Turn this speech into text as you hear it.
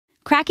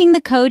Cracking the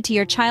code to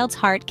your child's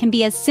heart can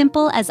be as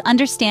simple as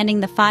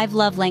understanding the 5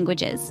 love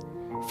languages.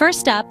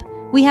 First up,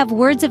 we have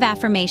words of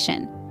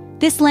affirmation.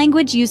 This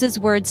language uses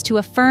words to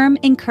affirm,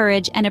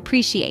 encourage, and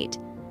appreciate.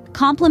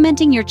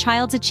 Complimenting your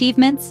child's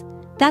achievements,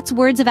 that's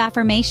words of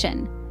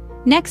affirmation.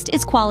 Next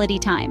is quality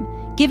time,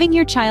 giving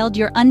your child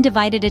your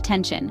undivided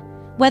attention.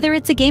 Whether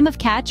it's a game of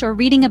catch or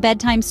reading a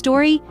bedtime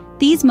story,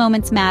 these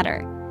moments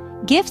matter.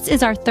 Gifts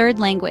is our third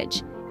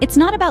language. It's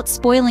not about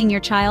spoiling your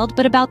child,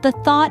 but about the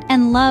thought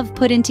and love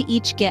put into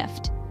each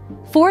gift.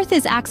 Fourth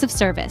is acts of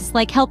service,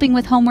 like helping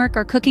with homework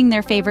or cooking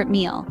their favorite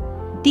meal.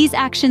 These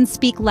actions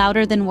speak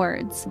louder than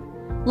words.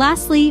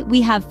 Lastly, we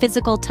have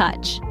physical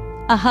touch.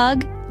 A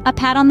hug, a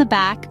pat on the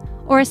back,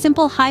 or a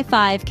simple high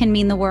five can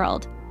mean the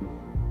world.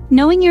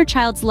 Knowing your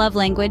child's love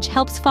language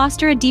helps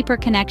foster a deeper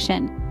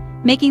connection,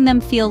 making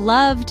them feel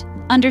loved,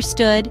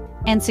 understood,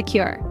 and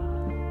secure.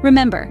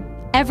 Remember,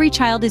 every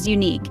child is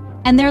unique,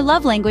 and their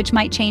love language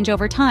might change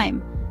over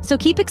time. So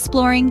keep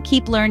exploring,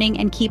 keep learning,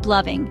 and keep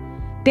loving.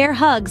 Bear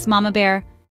hugs, Mama Bear.